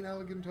 15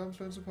 elegant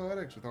tomestones of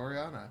poetics with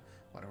Oriana,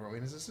 one of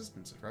Rowena's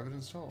assistants at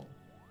Revenant's Toll.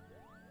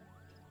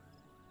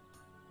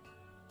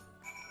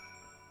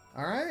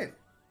 Alright.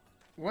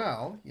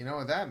 Well, you know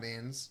what that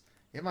means.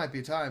 It might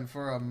be time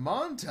for a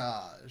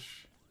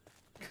montage.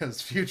 Because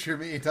future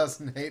me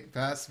doesn't hate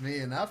past me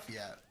enough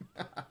yet.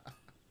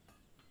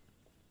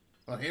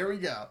 Well, here we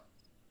go.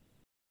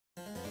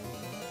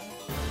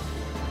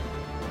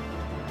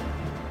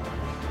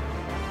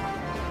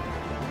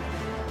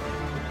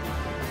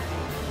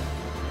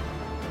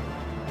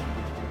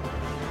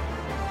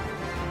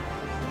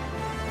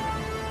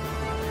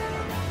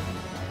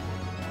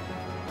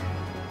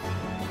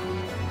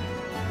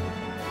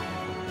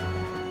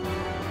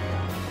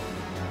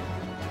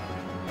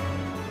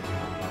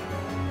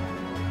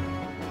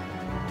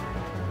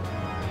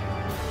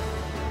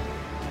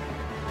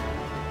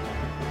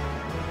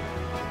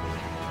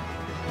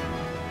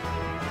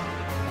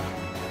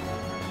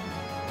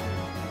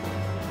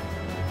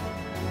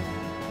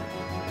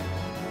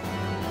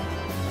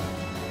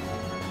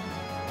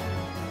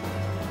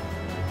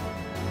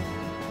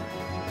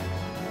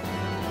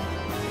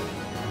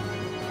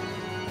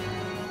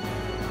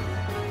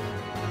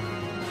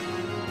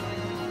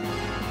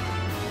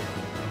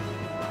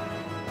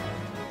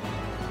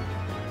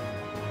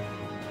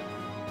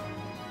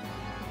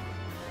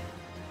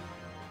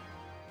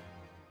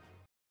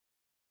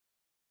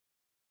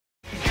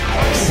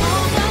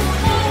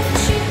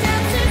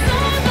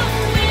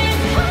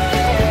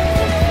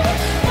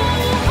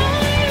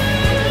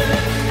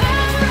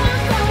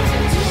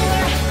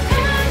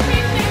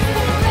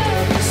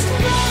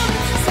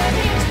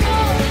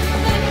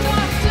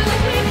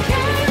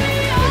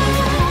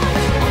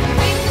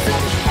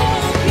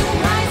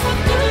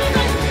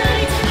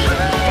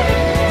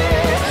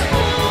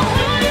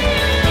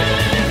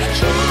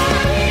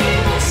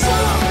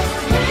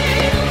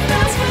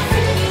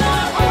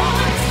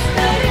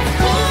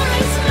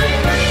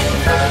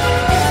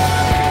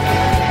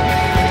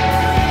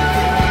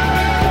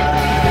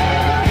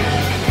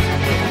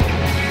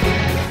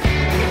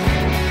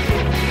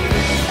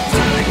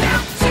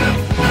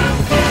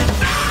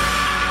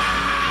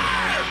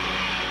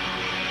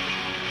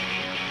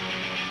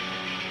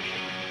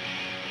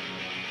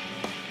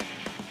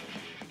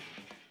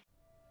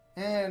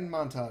 And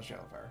montage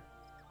over.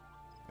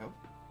 Nope.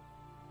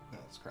 No,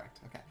 that's correct.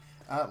 Okay.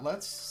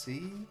 Let's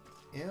see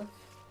if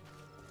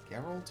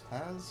Gerolt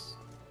has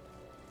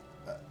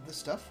the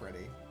stuff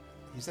ready.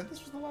 He said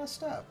this was the last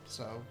step,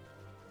 so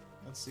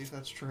let's see if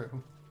that's true.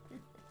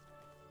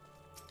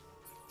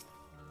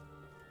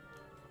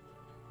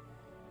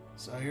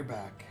 So you're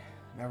back.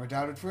 Never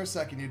doubted for a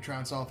second you'd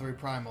trounce all 3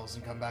 primals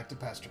and come back to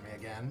pester me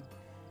again.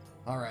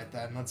 Alright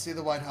then, let's see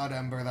the white-hot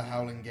ember, the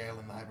howling gale,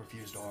 and the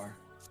hyperfused ore.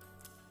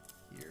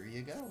 Here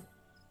you go.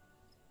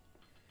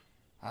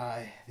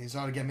 Aye, these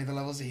ought to get me the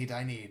levels of heat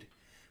I need,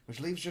 which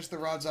leaves just the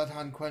rod's at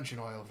hand quenching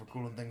oil for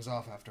cooling things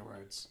off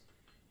afterwards.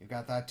 You've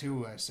got that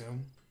too, I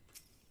assume?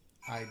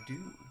 I do.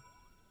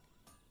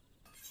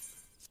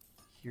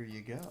 Here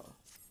you go.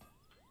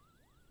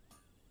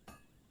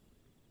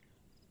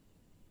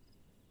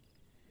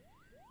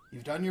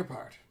 You've done your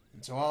part,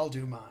 and so I'll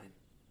do mine.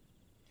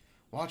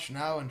 Watch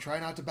now and try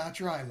not to bat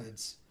your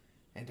eyelids.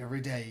 Ain't every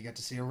day you get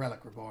to see a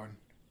relic reborn.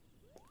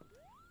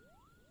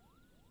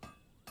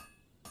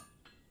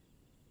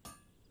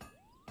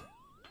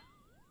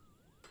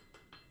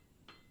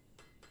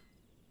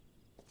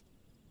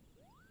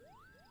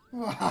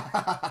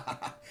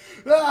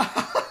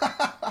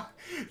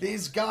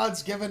 These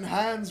gods-given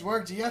hands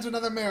worked yet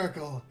another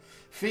miracle.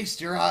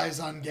 Feast your eyes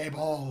on Gae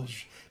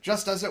Bolg,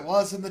 just as it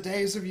was in the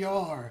days of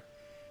yore.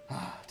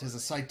 'Tis a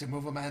sight to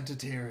move a man to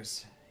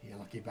tears, you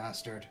lucky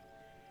bastard.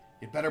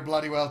 You'd better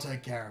bloody well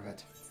take care of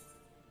it.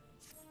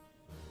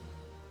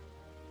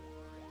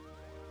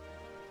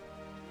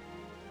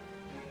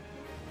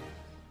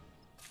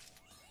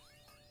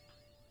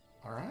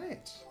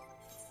 Alright.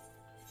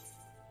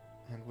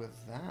 And with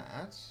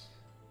that...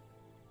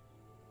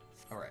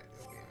 Alright,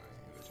 it'll be in my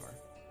inventory.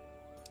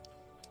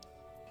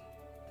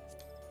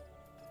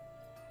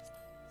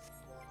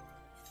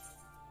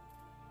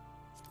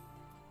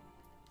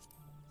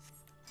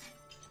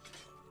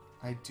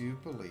 I do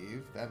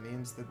believe that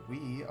means that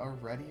we are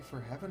ready for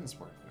Heaven's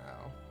work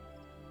now.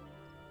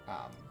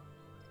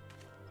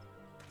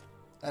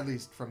 At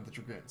least from the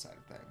Dragoon side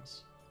of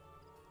things.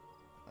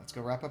 Let's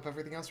go wrap up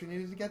everything else we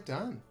needed to get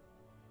done.